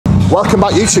Welcome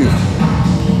back, YouTube.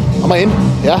 Am I in?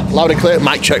 Yeah, loud and clear.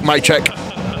 Mic check, mic check.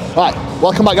 Right,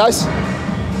 welcome back, guys.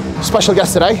 Special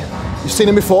guest today. You've seen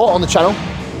him before on the channel,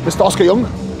 Mr. Oscar Young.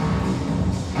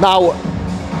 Now,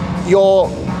 your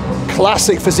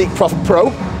classic physique pro,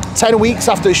 10 weeks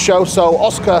after his show, so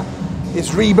Oscar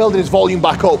is rebuilding his volume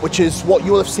back up, which is what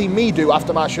you will have seen me do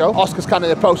after my show. Oscar's kind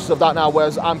of in the process of that now,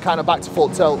 whereas I'm kind of back to full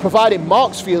tilt. Providing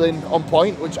Mark's feeling on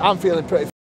point, which I'm feeling pretty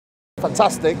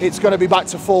fantastic, it's going to be back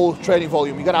to full training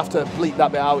volume. You're going to have to bleep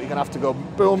that bit out. You're going to have to go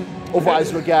boom.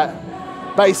 Otherwise, we'll get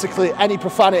basically any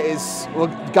profanities. Well,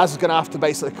 Gaz is going to have to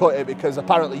basically cut it because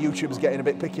apparently YouTube is getting a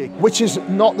bit picky, which is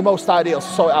not the most ideal.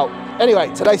 So sort it out.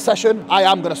 Anyway, today's session, I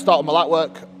am going to start on my lat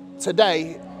work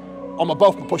today. On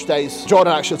both my push days,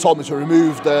 Jordan actually told me to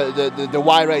remove the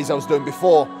Y raise I was doing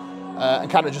before and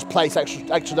kind of just place extra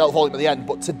delta volume at the end.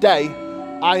 But today,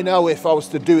 I know if I was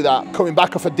to do that, coming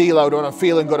back off a deload and I'm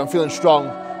feeling good, I'm feeling strong,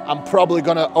 I'm probably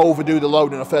going to overdo the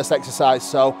load in the first exercise.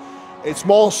 So it's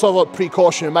more so a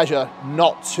precautionary measure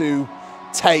not to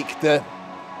take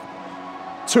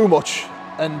too much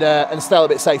and stay a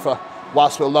bit safer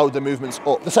whilst we'll load the movements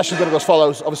up. The session's going to go as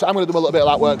follows. Obviously, I'm going to do a little bit of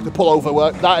that work, the pull-over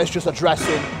work. That is just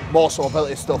addressing more so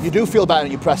mobility stuff. You do feel better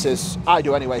in your presses. I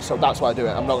do anyway, so that's why I do it.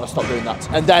 I'm not going to stop doing that.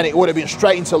 And then it would have been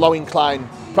straight into low incline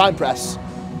prime press,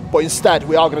 but instead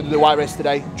we are going to do the Y raise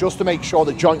today just to make sure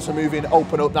the joints are moving,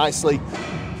 open up nicely.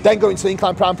 Then go into the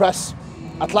incline prime press,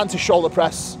 Atlantis shoulder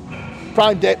press,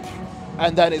 prime dip,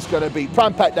 and then it's going to be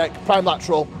prime pec deck, prime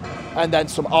lateral, and then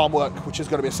some arm work, which is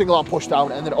going to be a single arm push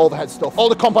down and then overhead stuff. All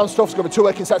the compound stuff is going to be 2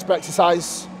 working sets per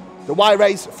exercise. The Y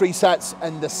raise, 3 sets,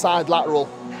 and the side lateral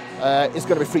is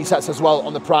going to be 3 sets as well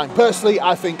on the prime. Personally,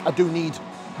 I think I do need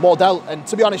more delt, and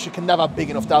to be honest, you can never have big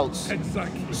enough delts.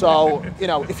 Exactly. So, you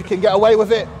know, if you can get away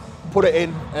with it, put it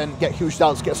in and get huge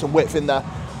delts, get some width in there.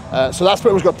 So that's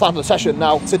pretty much got planned for the session.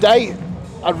 Now, today,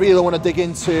 I really want to dig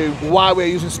into why we're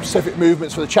using specific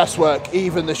movements for the chest work,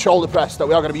 even the shoulder press that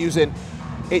we are going to be using.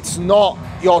 It's not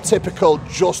your typical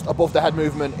just above the head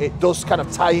movement. It does kind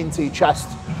of tie into your chest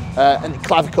and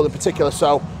clavicle in particular.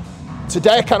 So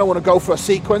today I kind of want to go for a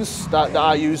sequence that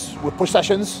I use with push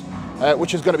sessions,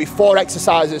 which is going to be 4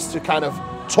 exercises to kind of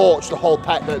torch the whole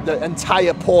pec, the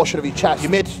entire portion of your chest.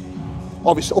 Your mid,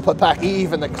 obviously upper pec,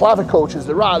 even the clavicle, which is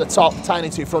the right at the top, tying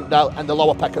into your front delt, and the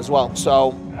lower pec as well.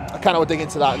 So I kind of want to dig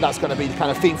into that, and that's going to be the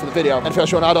kind of theme for the video. Anything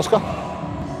else you want to add, Oscar?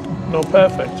 No,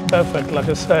 perfect, perfect. Like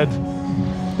I said,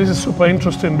 this is super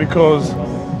interesting because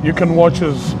you can watch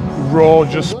us raw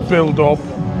just build up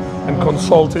and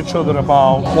consult each other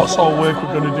about what sort of work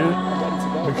we're going to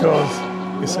do,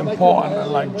 because it's important,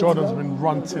 and like Jordan's been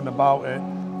ranting about it,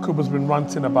 Kuba's been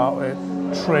ranting about it,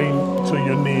 train to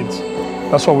your needs.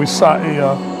 That's why we sat here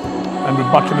and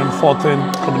we're backing and forthing.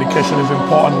 Communication is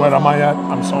important. Where am I at?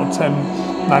 I'm sort of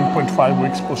 9.5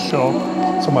 weeks post show,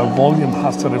 so my volume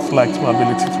has to reflect my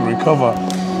ability to recover.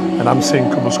 And I'm seeing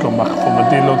Kuba's come back from a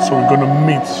deload, so we're going to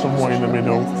meet somewhere in the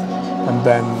middle. And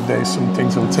then there's some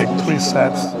things that will take 3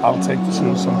 sets, I'll take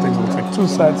 2, some things will take 2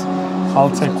 sets,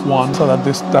 I'll take 1, so that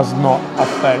this does not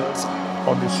affect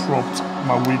or disrupt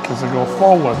my week as I go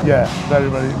forward. Yeah, very,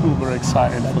 very uber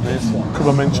excited for this.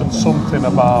 Kuba mentioned something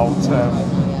about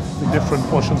the different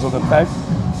portions of the pec,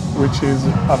 which is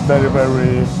a very,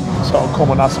 very sort of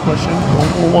common asked question.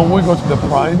 When we go to the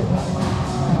prime,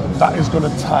 that is going to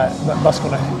that's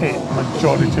going to hit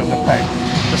majority of the pec.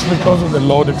 Just because of the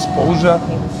load exposure,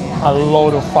 a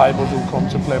lot of fibers will come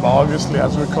to play. But obviously,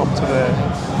 as we come to the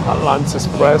Atlantis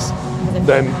press,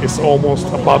 then it's almost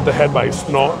above the head, but it's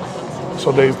not.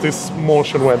 So there's this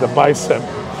motion where the bicep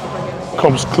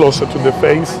comes closer to the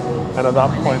face, and at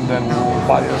that point, then we'll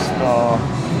bias the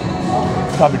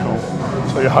clavicle.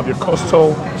 So you have your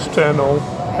costal, sternal,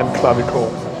 and clavicle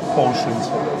portions.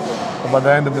 But by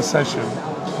the end of the session,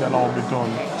 they'll all be done.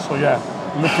 So yeah,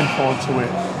 looking forward to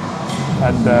it,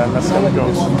 and let's see how it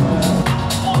goes.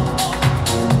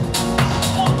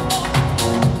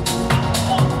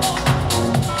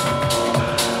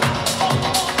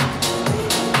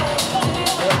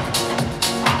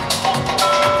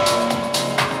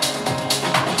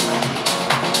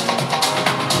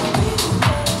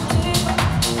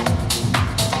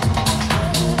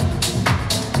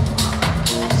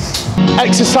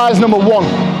 Exercise number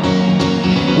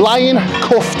 1, lying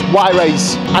cuffed Y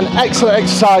raise. An excellent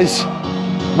exercise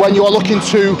when you are looking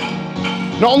to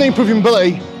not only improve your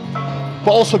mobility,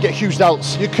 but also get huge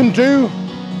delts. You can do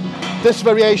this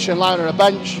variation lying on a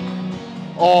bench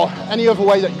or any other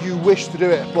way that you wish to do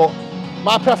it, but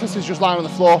my preference is just lying on the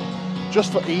floor,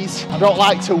 just for ease. I don't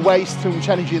like to waste too much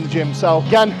energy in the gym. So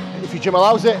again, if your gym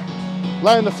allows it,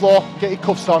 lay on the floor, get your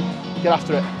cuffs on, get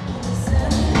after it.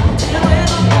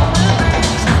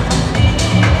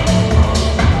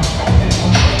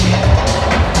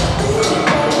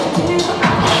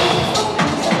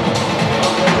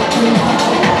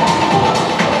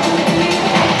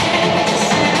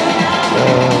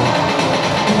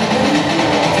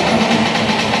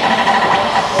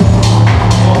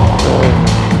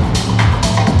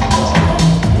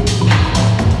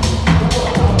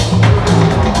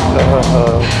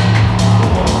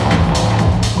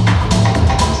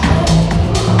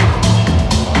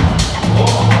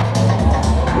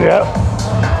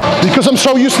 Yeah. Because I'm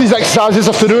so used to these exercises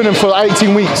after doing them for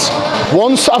 18 weeks,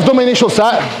 once I've done my initial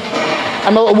set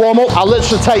and a little warm up, I'll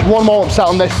literally take one more set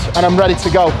on this and I'm ready to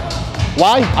go.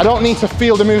 Why? I don't need to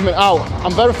feel the movement out.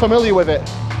 I'm very familiar with it.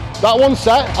 That one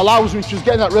set allows me to just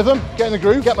get in that rhythm, get in the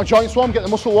groove, get my joints warm, get the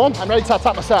muscle warm. I'm ready to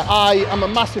attack my set. I am a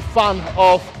massive fan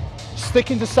of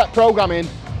sticking to set programming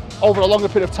over a longer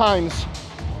period of times.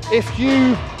 If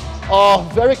you are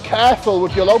very careful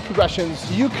with your load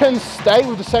progressions, you can stay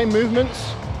with the same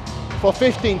movements for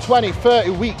 15, 20, 30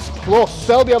 weeks plus.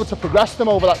 They'll be able to progress them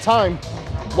over that time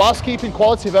whilst keeping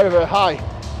quality very, very high.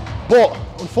 But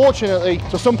unfortunately,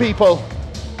 to some people,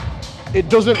 it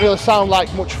doesn't really sound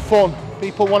like much fun.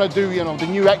 People want to do, you know, the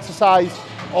new exercise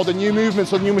or the new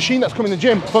movements or the new machine that's coming in the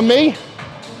gym. For me,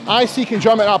 I seek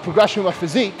enjoyment out of progression with my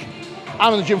physique and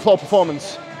on the gym floor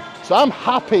performance. So I'm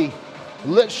happy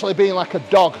literally being like a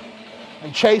dog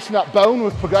and chasing that bone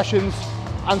with progressions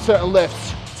and certain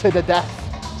lifts to the death.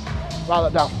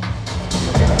 Write that down.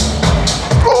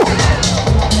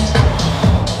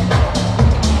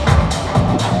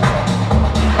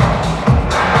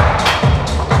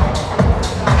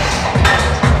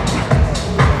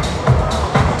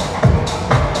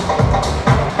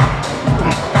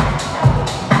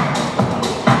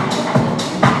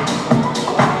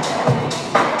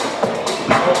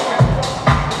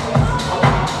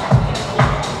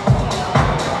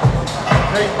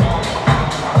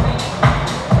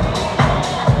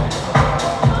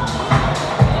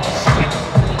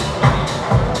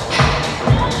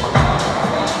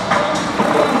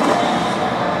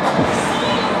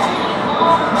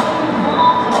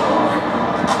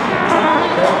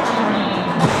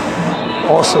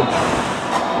 Awesome.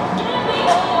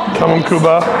 Come on,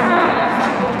 Kuba.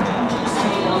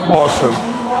 Awesome.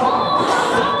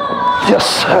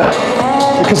 Yes,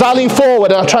 sir. Because I lean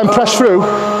forward and I try and press through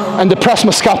and depress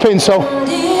my scap in. So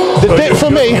the dip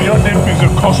for me... Your dip is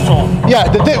a costal. Yeah,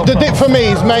 the dip for me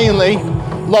is mainly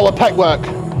lower pec work.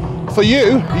 For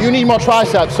you, you need more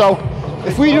triceps. So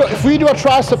if we do a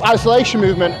tricep isolation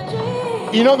movement,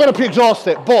 you're not going to pre-exhaust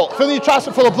it, but filling your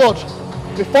tricep full of blood,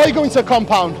 before you go into a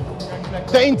compound,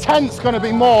 the intent's going to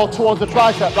be more towards the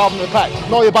tricep rather than the pec.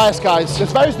 Know your bias, guys.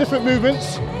 There's various different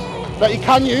movements that you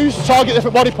can use to target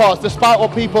different body parts, despite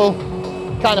what people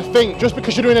kind of think. Just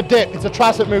because you're doing a dip, it's a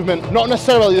tricep movement. Not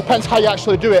necessarily, it depends how you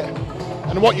actually do it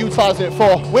and what you're utilising it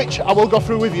for, which I will go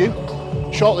through with you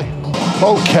shortly.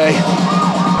 Okay.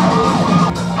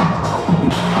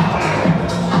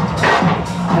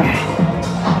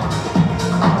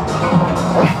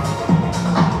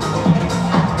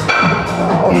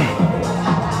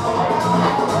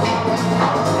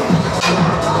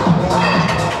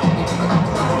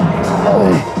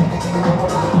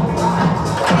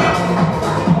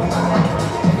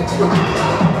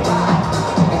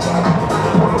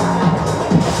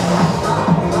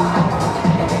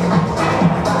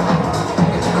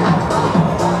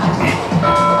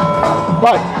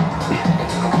 Right,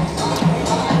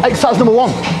 exercise number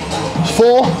one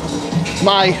for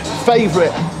my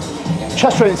favourite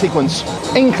chest training sequence,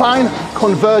 incline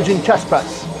converging chest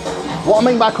press. What I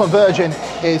mean by converging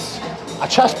is a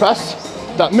chest press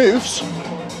that moves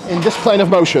in this plane of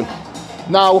motion.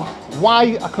 Now,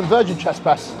 why a converging chest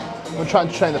press when trying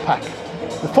to train the pec?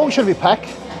 The function of your pec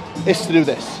is to do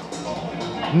this,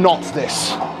 not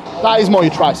this. That is more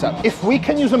your tricep. If we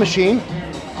can use a machine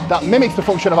that mimics the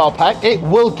function of our pec, it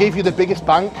will give you the biggest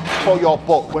bang for your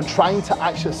buck when trying to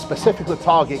actually specifically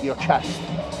target your chest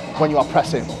when you are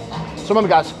pressing. So remember,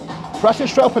 guys, pressing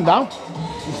straight up and down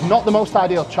is not the most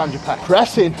ideal to challenge your pec.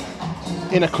 Pressing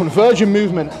in a converging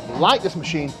movement like this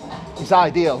machine is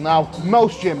ideal. Now,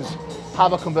 most gyms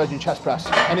have a converging chest press,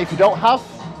 and if you don't have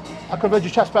a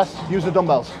converging chest press, use the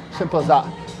dumbbells. Simple as that.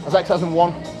 As exercise number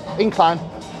one, incline,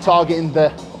 targeting the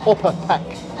upper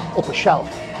pec, upper shelf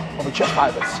of the chest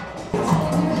fibers.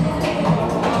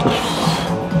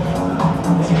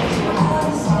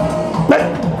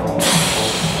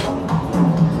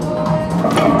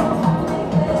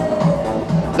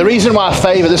 The reason why I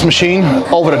favour this machine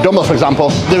over a dumbbell, for example,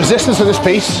 the resistance of this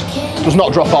piece does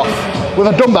not drop off. With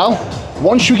a dumbbell,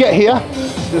 once you get here,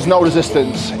 there's no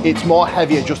resistance. It's more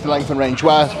heavier just the length and range.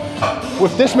 Where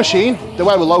with this machine, the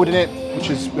way we're loading it, which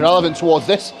is relevant towards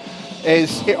this,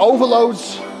 is it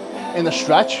overloads in the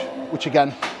stretch, which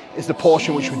again is the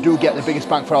portion which we do get the biggest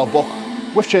bang for our buck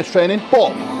with chest training,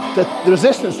 but the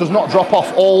resistance does not drop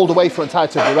off all the way for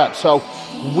entirety of the rep. So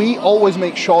we always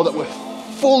make sure that we're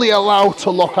fully allowed to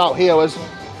lock out here. As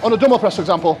on a dumbbell press, for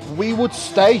example, we would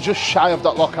stay just shy of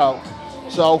that lockout.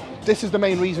 So this is the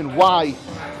main reason why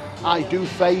I do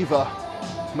favour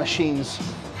machines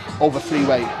over free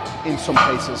weight in some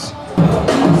cases.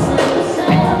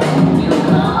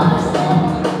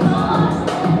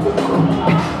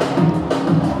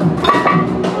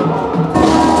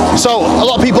 So a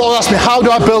lot of people ask me, how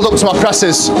do I build up to my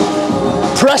presses?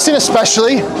 Pressing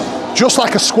especially, just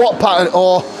like a squat pattern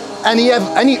or any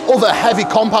other heavy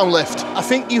compound lift, I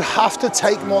think you have to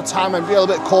take more time and be a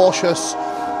little bit cautious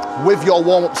with your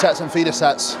warm-up sets and feeder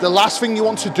sets. The last thing you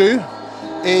want to do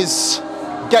is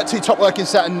get to your top working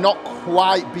set and not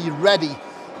quite be ready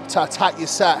to attack your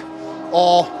set,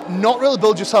 or not really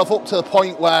build yourself up to the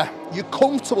point where you're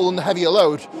comfortable under heavier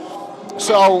load.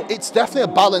 So it's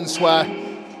definitely a balance where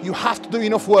you have to do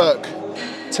enough work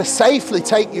to safely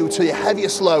take you to your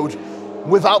heaviest load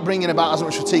without bringing about as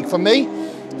much fatigue. For me,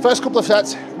 first couple of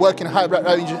sets, working a high rep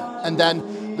range, and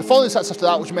then the following sets after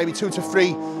that, which may be 2 to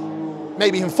 3,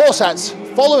 maybe even 4 sets.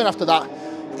 Following after that,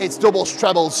 it's doubles,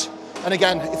 trebles. And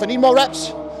again, if I need more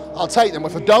reps, I'll take them.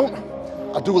 If I don't,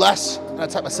 I'll do less and I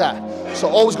take my set. So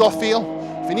always go feel.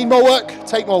 If you need more work,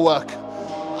 take more work.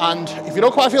 And if you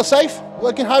don't quite feel safe,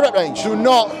 work in high rep range. Do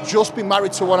not just be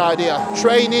married to one idea.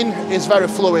 Training is very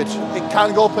fluid. It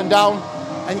can go up and down,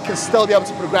 and you can still be able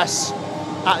to progress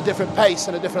at a different pace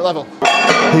and a different level.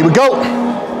 Here we go.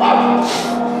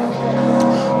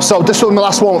 So this will be my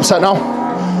last warm-up set now.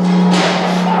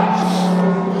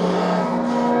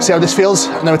 See how this feels,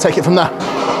 and then we'll take it from there.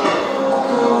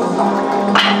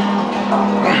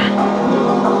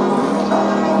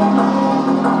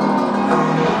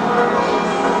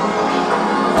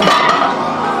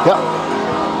 Yep.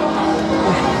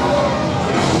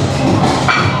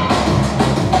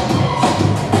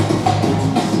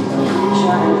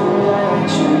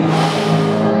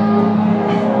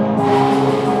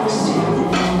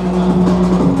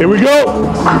 Here we go.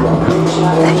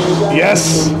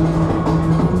 Yes.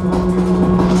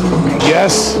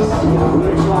 Yes.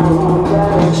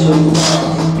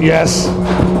 Yes.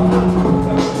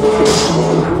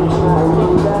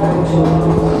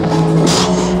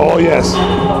 Oh yes.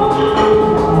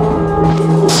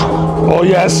 Oh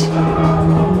yes.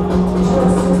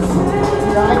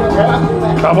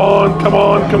 Come on, come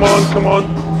on, come on, come on.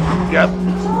 Yep.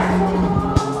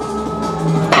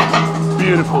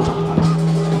 Beautiful.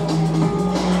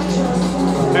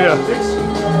 Here.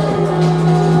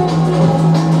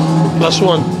 Last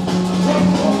one.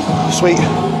 Sweet.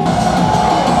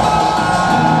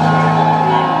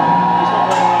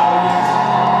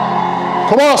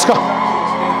 Come on, Oscar.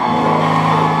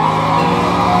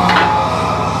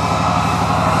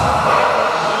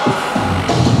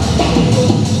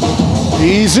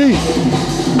 Easy.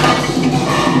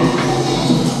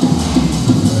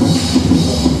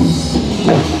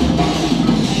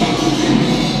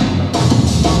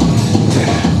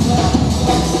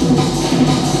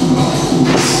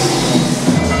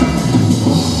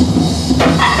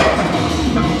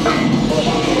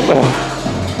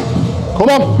 Come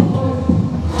on.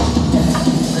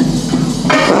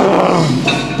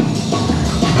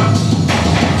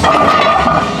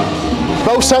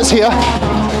 Both sets here,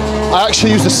 I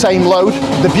actually use the same load.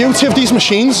 The beauty of these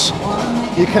machines,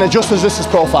 you can adjust the resistance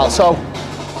profile. So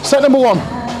set number 1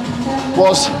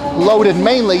 was loaded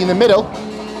mainly in the middle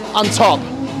and top,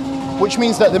 which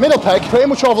means that the middle peg pretty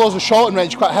much overloads the shortened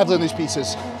range quite heavily in these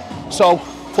pieces. So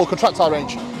full contractile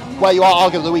range, where you are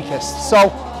arguably the weakest. So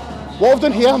what I've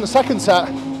done here on the second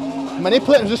set,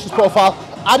 manipulating resistance profile,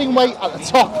 adding weight at the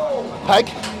top peg,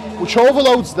 which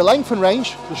overloads the length and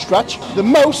range, the stretch, the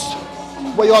most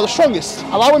where you are the strongest,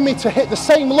 allowing me to hit the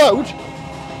same load,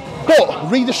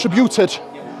 but redistributed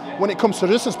when it comes to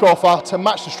resistance profile to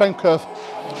match the strength curve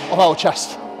of our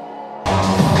chest.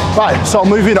 Right, so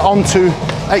moving on to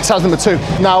exercise number 2.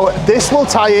 Now, this will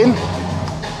tie in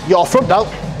your front delt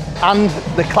and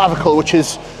the clavicle, which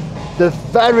is the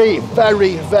very,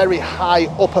 very, very high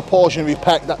upper portion of your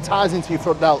pec that ties into your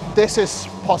front delt. This is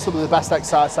possibly the best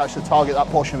exercise to actually target that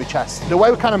portion of your chest. The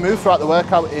way we kind of move throughout the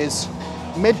workout is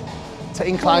mid to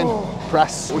incline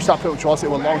press, which that pretty much was. It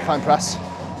was a long incline press,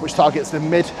 which targets the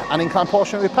mid and incline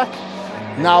portion of your pec.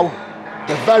 Now,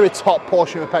 the very top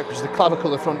portion of your pec, which is the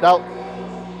clavicle, the front delt,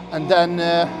 and then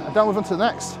move on to the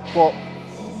next. But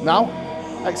now,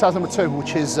 exercise number 2,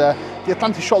 which is the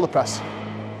Atlantic shoulder press.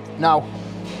 Now,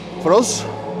 for us,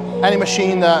 any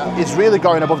machine that is really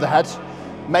going above the head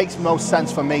makes most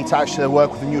sense for me to actually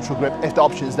work with a neutral grip if the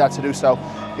option is there to do so.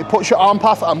 It puts your arm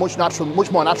path at a much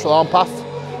more natural arm path,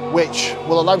 which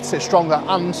will allow you to sit stronger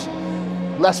and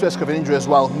less risk of an injury as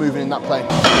well, moving in that plane.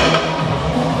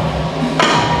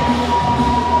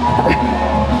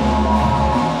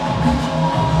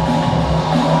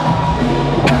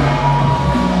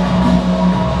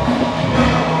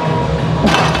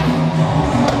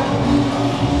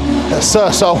 Yes,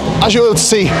 sir. So as you're able to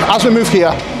see, as we move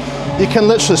here, you can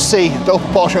literally see the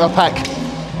upper portion of my pec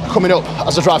coming up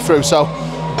as I drive through. So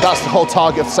that's the whole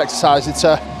target of this exercise. It's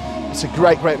a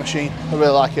great machine. I really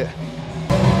like it.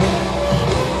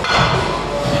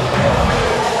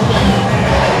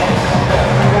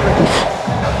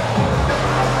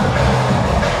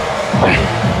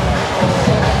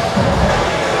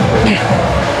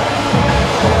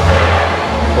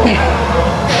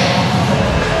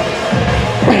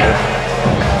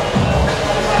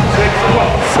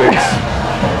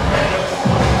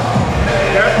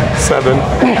 Seven.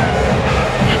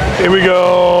 Here we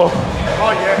go.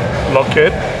 Lock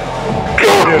it.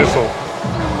 Beautiful.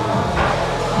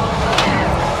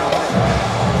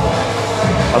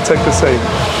 I'll take the same.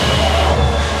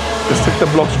 Just take the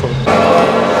blocks for it.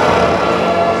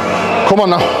 Come on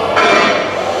now.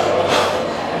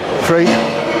 3,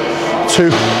 2,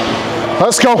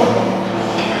 let's go.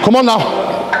 Come on now.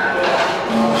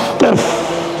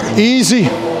 Easy.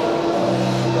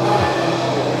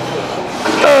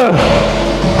 Good.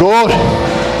 Good.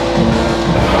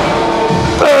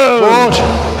 Good.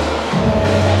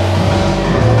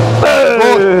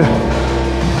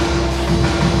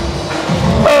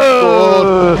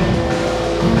 Good.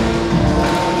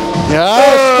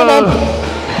 Yes, come on.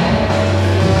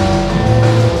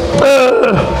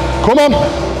 Come on.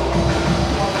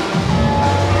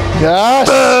 Yes.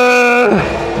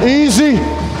 Easy.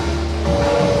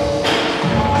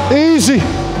 Easy.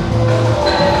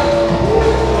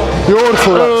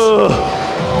 Beautiful reps.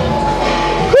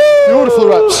 Beautiful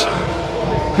reps.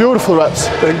 Beautiful reps.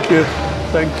 Thank you.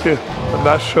 Thank you. And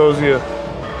that shows you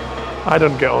I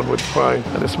don't get on with prime.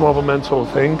 And it's more of a mental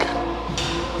thing.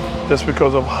 Just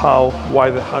because of how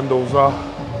wide the handles are.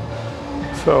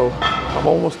 So I'm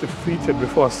almost defeated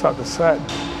before I start the set.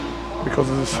 Because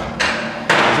I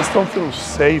just don't feel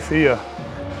safe here.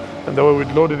 And the way we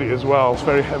loaded it as well, it's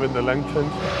very heavy in the lengthen.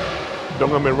 Don't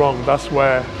get me wrong, that's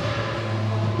where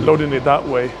loading it that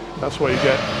way, that's where you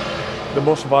get the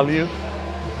most value,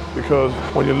 because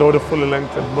when you load a fully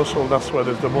lengthened muscle, that's where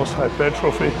there's the most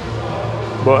hypertrophy.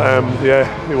 But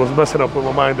yeah, it was messing up with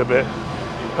my mind a bit.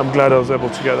 I'm glad I was able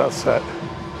to get that set.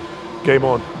 Game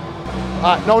on.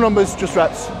 All right, no numbers, just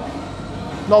reps.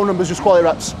 No numbers, just quality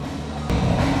reps.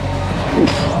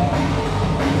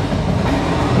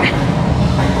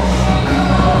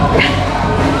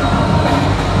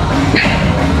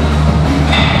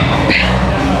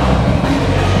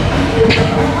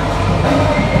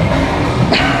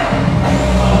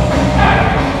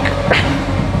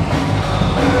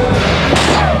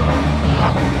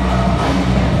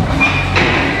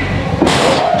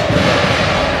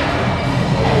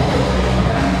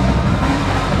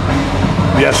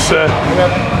 Yes, sir.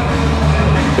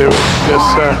 Yes,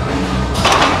 sir.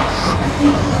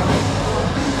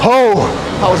 Oh,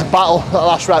 that was a battle, that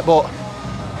last rep, but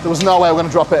there was no way we were going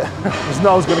to drop it. There's no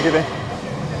way I was going to give in.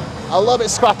 A little bit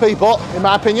scrappy, but in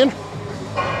my opinion,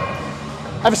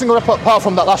 every single rep apart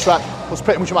from that last rep was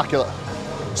pretty much immaculate.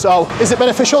 So, is it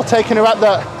beneficial taking a rep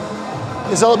that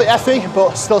is a little bit effy,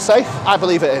 but still safe? I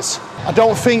believe it is. I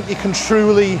don't think you can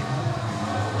truly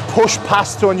push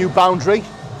past to a new boundary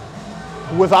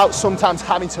without sometimes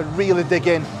having to really dig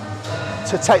in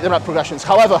to take the rep progressions.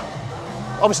 However,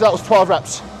 obviously that was 12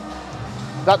 reps.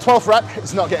 That 12th rep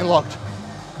is not getting logged.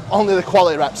 Only the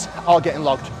quality reps are getting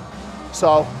logged.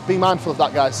 So be mindful of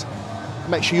that, guys.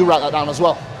 Make sure you write that down as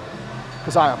well,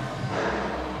 because I am.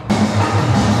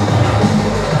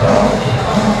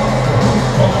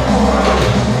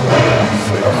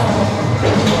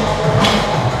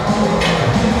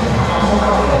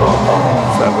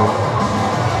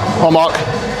 Come on, Mark.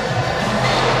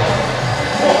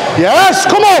 Yes,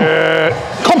 come on!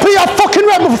 Complete that fucking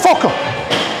rep, motherfucker!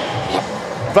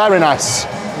 Very nice.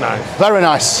 Nice. Very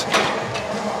nice.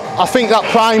 I think that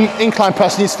prime incline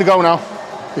press needs to go now.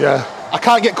 Yeah. I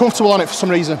can't get comfortable on it for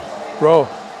some reason. Bro.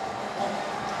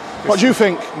 What do you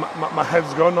think? My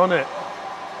head's gone on it.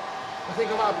 I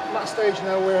think I'm at that stage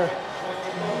now where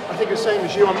I think the same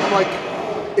as you. I'm like,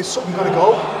 is something going to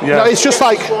go? Yeah. You know, it's just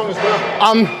like, strong as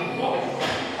well.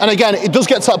 And again, it does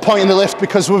get to that point in the lift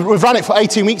because we've ran it for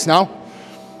 18 weeks now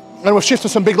and we've shifted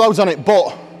some big loads on it,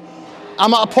 but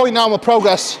I'm at a point now in my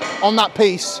progress on that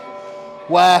piece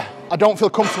where I don't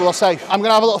feel comfortable or safe. I'm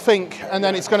gonna have a little think, and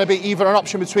then it's gonna be either an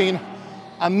option between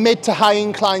a mid to high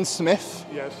incline Smith,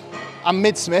 yes, and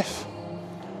mid Smith,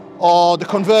 or the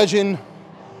converging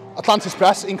Atlantis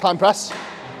press, incline press,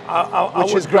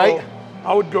 which is great.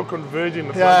 I would go converging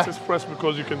Atlantis press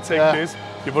because you can take this.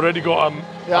 You've already got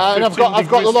yeah, and I've got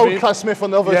the low class Smith on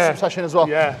the other session as well.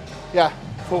 Yeah. Yeah.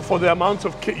 For the amount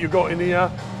of kit you got in here,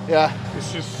 yeah,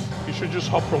 it's just you should just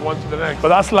hop from one to the next. But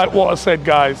that's like what I said,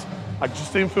 guys. I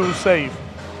just didn't feel safe.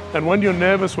 And when you're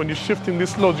nervous, when you're shifting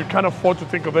this load, you can't afford to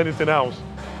think of anything else.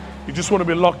 You just want to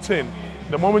be locked in.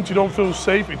 The moment you don't feel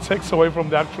safe, it takes away from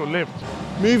the actual lift.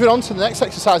 Moving on to the next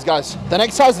exercise, guys. The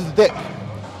next exercise is the dip.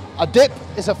 A dip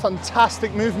is a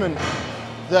fantastic movement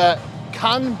that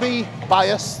can be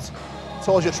biased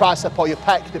towards your tricep or your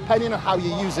pec, depending on how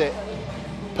you use it.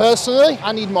 Personally,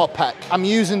 I need more pec. I'm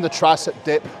using the tricep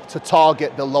dip to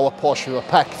target the lower portion of the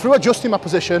pec. Through adjusting my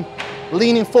position,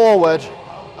 leaning forward,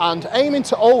 and aiming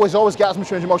to always get as much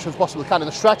range of motion as possible, kind of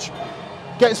the stretch,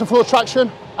 getting some full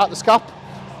traction at the scap.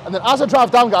 And then as I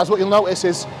drive down, guys, what you'll notice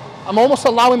is I'm almost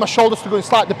allowing my shoulders to go in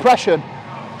slight depression,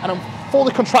 and I'm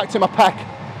fully contracting my pec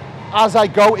as I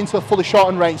go into a fully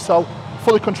shortened range, so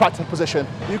fully contracted position.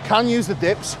 You can use the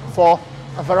dips for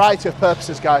a variety of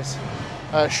purposes, guys,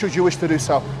 should you wish to do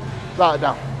so. Write it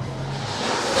down.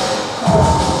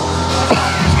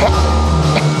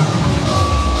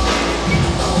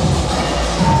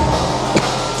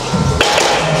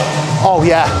 Oh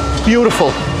yeah,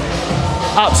 beautiful.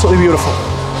 Absolutely beautiful.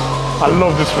 I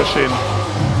love this machine.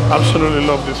 Absolutely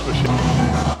love this machine.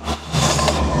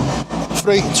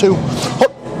 3, 2,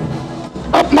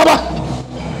 up, mama.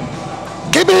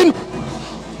 Keep in.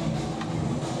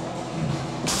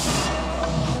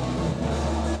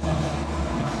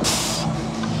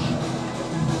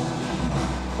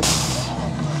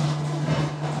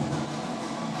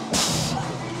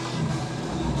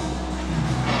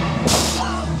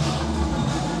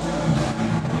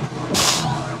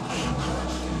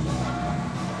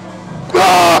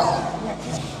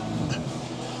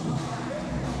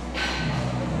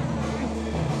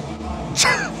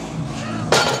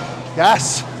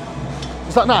 Yes.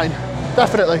 Is that 9?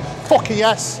 Definitely. Fucking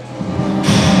yes.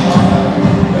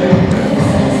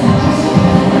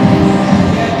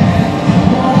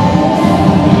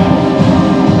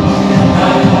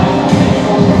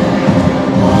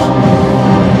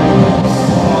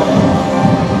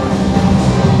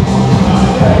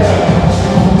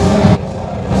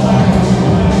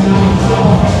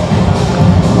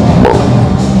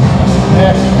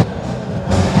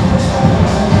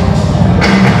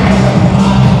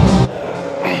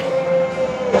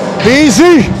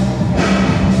 Easy.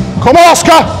 Come on,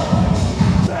 Oscar.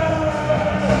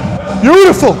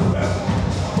 Beautiful.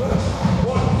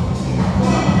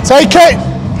 Take it.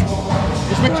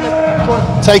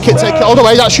 Take it all the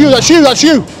way. That's you.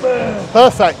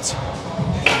 Perfect.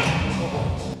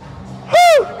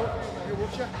 Woo.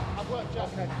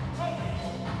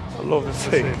 I love this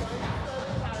thing. You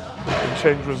can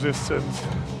change resistance,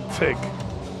 tick.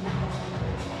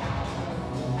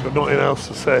 Got nothing else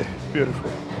to say. Beautiful.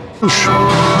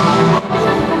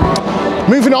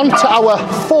 Moving on to our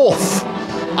 4th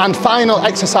and final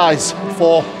exercise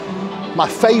for my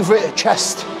favourite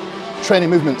chest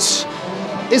training movements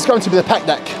is going to be the pec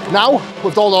deck. Now,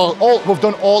 we've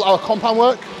done all our compound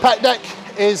work. Pec deck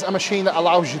is a machine that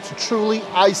allows you to truly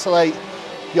isolate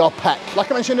your pec.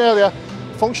 Like I mentioned earlier,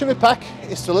 function with pec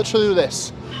is to literally do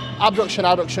this: abduction,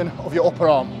 adduction of your upper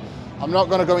arm. I'm not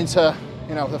going to go into,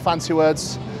 you know, the fancy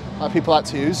words that people like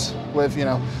to use with, you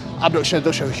know, abduction,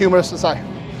 adduction, humorous. It's like,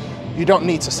 you don't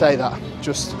need to say that.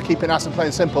 Just keep it nice and plain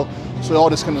and simple so the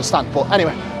audience can understand. But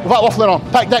anyway, without waffling on,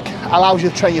 pec deck allows you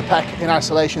to train your pec in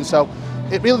isolation. So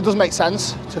it really does make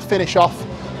sense to finish off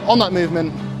on that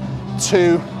movement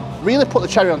to really put the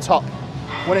cherry on top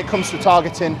when it comes to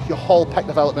targeting your whole pec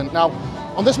development. Now,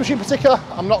 on this machine in particular,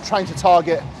 I'm not trying to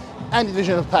target any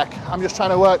division of the pec. I'm just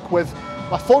trying to work with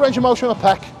my full range of motion of the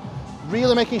pec,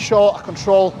 really making sure I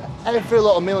control every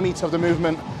little millimetre of the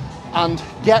movement and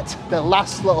get the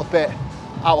last little bit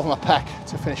out of my pec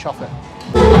to finish off it.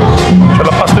 Shall I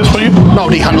pass this for you? No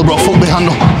D-handle, bro, fuck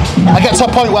D-handle. I get to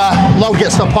a point where, load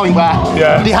gets to a point where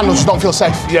D-handles just don't feel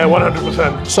safe. Yeah,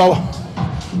 100%. So,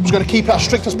 I'm just going to keep it as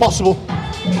strict as possible.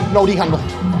 No D-handle.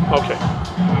 Okay.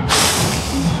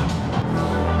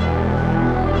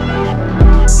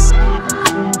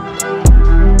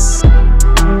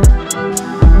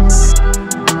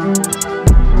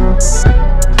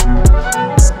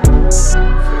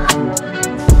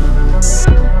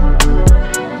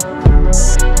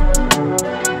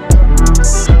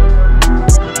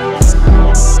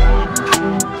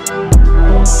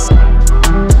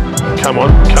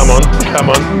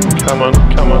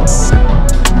 Come on.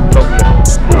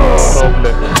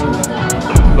 Lovely.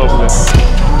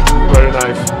 Very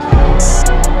nice.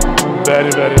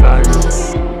 Very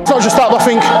nice. Not just that, but I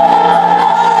think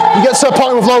you get to a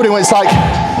point with loading where it's like,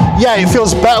 yeah, it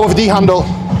feels better with a D-handle,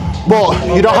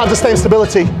 but you don't have the same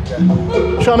stability. You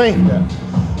know what I mean?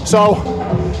 So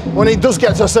when it does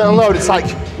get to a certain load, it's like,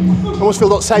 You almost feel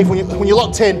not safe when you're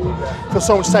locked in. You feel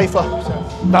so much safer. So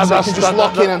you can just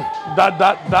lock in and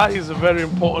that is a very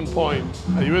important point.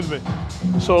 Are you with me?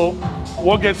 So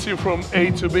what gets you from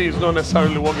A to B is not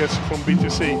necessarily what gets you from B to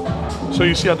C. So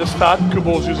you see at the start,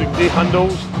 Kubo's using D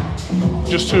handles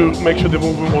just to make sure the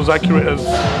movement was accurate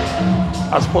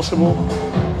as possible.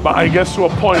 But I guess to a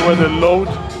point where the load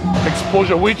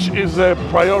exposure, which is a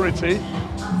priority,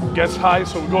 gets high,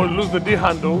 so we go lose the D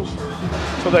handles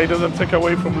so that it doesn't take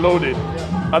away from loading.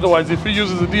 Otherwise, if he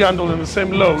uses the D handle in the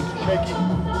same load, shaky.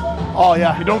 Oh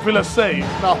yeah. You don't feel as safe.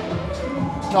 No,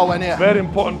 nowhere near. Very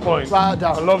important point. Right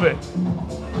down. I love it.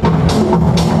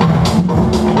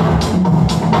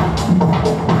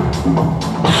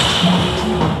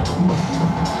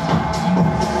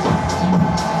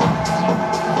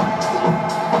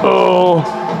 Oh.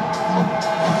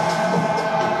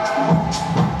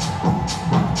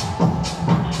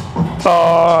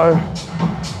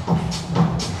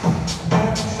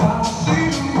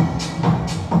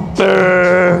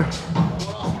 There.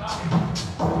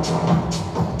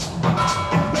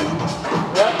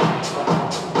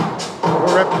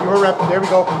 Your rep, there we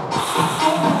go.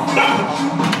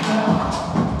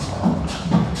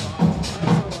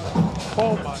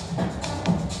 Oh my.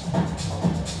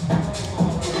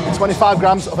 25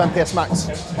 grams of MPS max.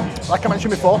 Like I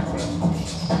mentioned before,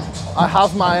 I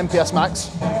have my MPS max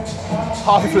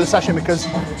halfway through the session because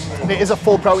it is a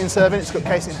full protein serving. It's got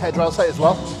casein and hydrolysate as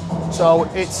well. So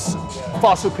it's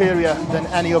far superior than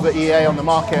any other EA on the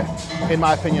market, in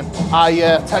my opinion.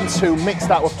 I tend to mix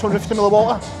that with 250 ml of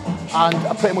water, and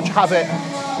I pretty much have it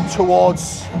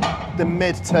towards the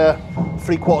mid to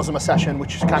 3/4 of my session,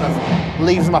 which kind of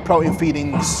leaves my protein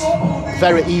feedings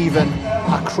very even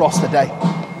across the day.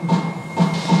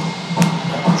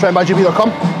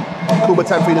 trainbygb.com,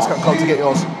 Kuba10 free discount code to get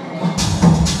yours.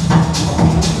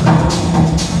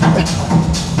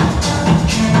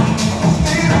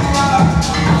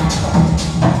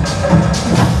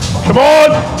 Come on!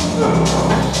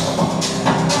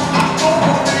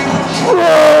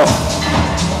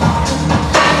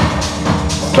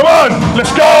 Come on!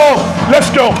 Let's go! Let's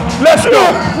go! Let's go!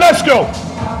 Let's go!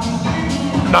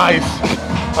 Nice.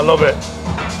 I love it.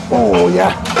 Oh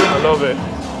yeah. I love it.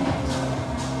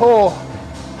 Oh,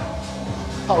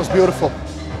 that was beautiful.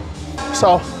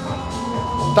 So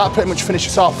that pretty much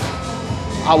finishes off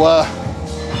our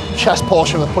chest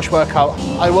portion of the push workout.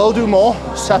 I will do more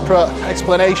separate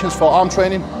explanations for arm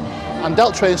training and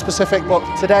delt training specific, but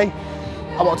today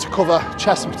I want to cover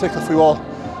chest in particular for you all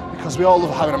because we all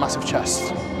love having a massive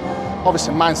chest.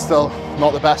 Obviously mine's still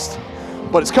not the best,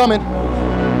 but it's coming.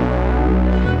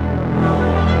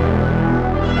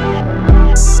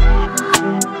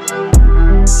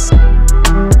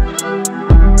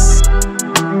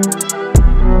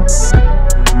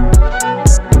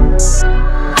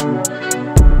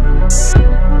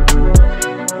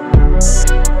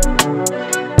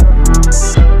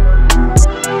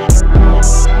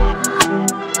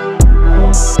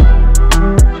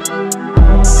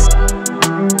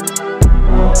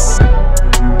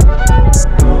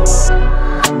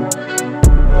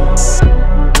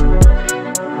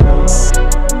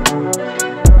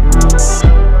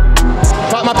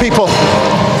 People,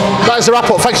 that is the wrap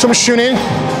up. Thanks so much for tuning in.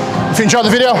 If you enjoyed the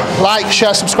video, like,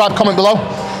 share, subscribe, comment below.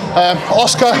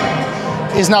 Oscar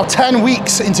is now 10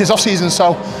 weeks into his off season,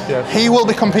 so he will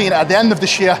be competing at the end of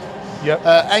this year. Yep.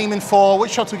 Aiming for,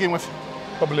 which shot to begin with?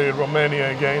 Probably Romania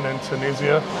again and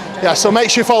Tunisia. Yeah, so make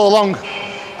sure you follow along,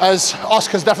 as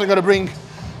Oscar's definitely going to bring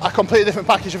a completely different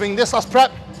package. I think this last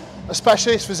prep,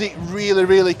 especially his physique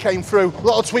really came through.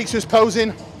 Little tweaks to his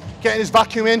posing, getting his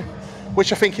vacuum in,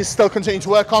 which I think he's still continuing to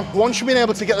work on. Once you've been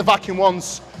able to get the vacuum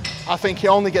once, I think it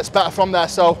only gets better from there.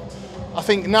 So I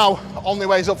think now only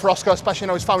way is up for Oscar, especially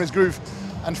now he's found his groove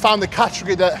and found the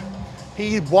category that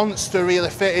he wants to really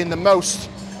fit in the most.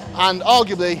 And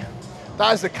arguably,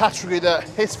 that is the category that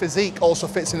his physique also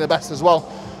fits in the best as well,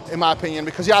 in my opinion,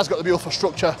 because he has got the beautiful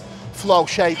structure, flow,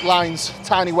 shape, lines,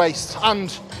 tiny waist,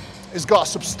 and he's got a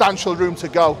substantial room to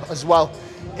go as well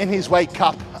in his weight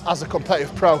cap as a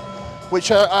competitive pro. Which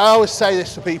I always say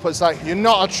this to people, it's like, you're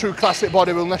not a true classic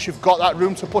bodybuilder unless you've got that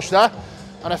room to push there.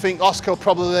 And I think Oscar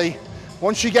probably,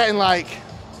 once you get in like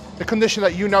the condition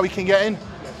that you know he can get in,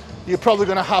 you're probably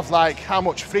gonna have like, how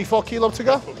much, 3-4 kilo to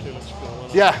go? 4 kilos to go.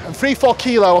 Yeah, and 3-4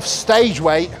 kilo of stage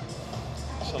weight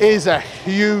is a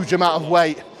huge amount of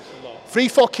weight.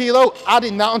 3-4 kilo,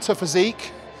 adding that onto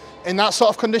physique in that sort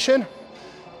of condition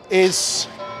is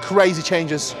crazy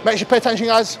changes. Make sure you pay attention,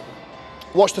 guys.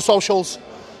 Watch the socials,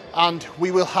 and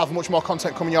we will have much more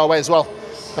content coming your way as well.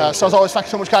 So as always, thank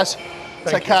you so much, guys.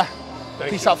 Take care.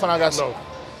 Peace out for now, guys.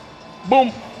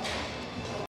 Boom.